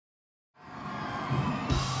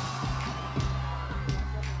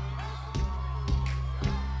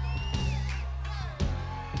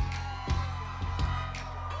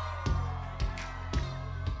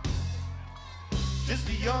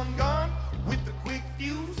young gun with the quick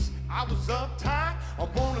fuse. I was uptight, I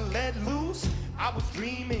wanna let loose. I was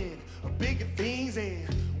dreaming of bigger things and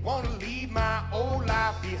wanna leave my old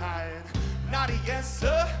life behind. Not a yes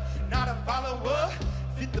sir, not a follower.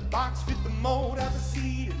 Fit the box, fit the mold, have a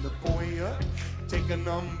seat in the foyer. Take a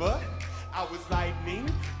number, I was lightning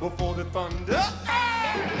before the thunder.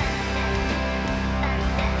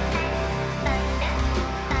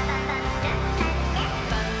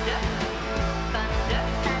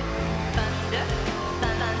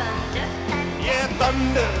 Yeah,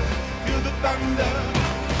 thunder, feel the thunder.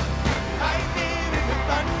 Lightning in the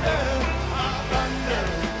thunder. Ah, thunder,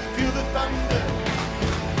 feel the thunder.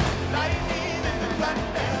 Lightning in the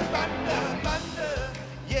thunder, thunder, thunder.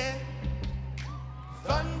 Yeah,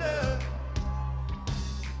 thunder.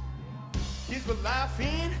 Kids were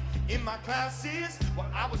laughing in my classes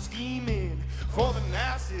while I was scheming for the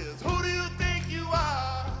masses. Who do you think you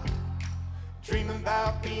are? Dreaming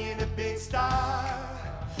about being a big star.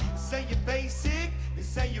 Say you're basic, they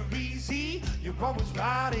say you're easy. You're always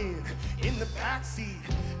riding in the backseat.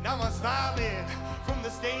 Now I'm smiling from the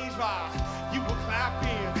stage while you were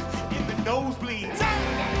clapping in the nosebleeds.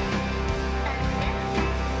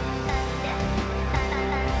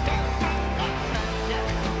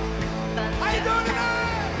 How you doing tonight?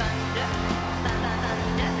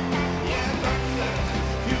 Yeah, thunder,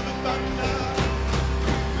 feel the thunder.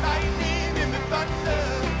 Lightning in the thunder.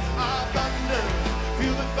 Ah, thunder,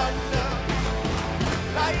 feel the thunder.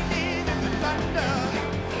 Lightning in the thunder.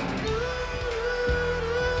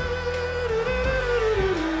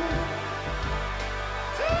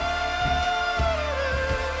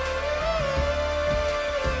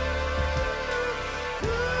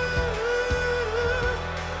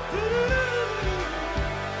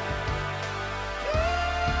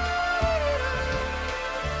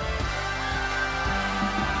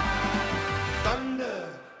 Thunder,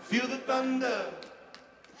 feel the thunder.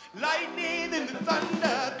 Lightning in the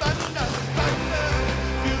thunder, thunder, thunder,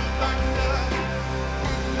 feel the thunder.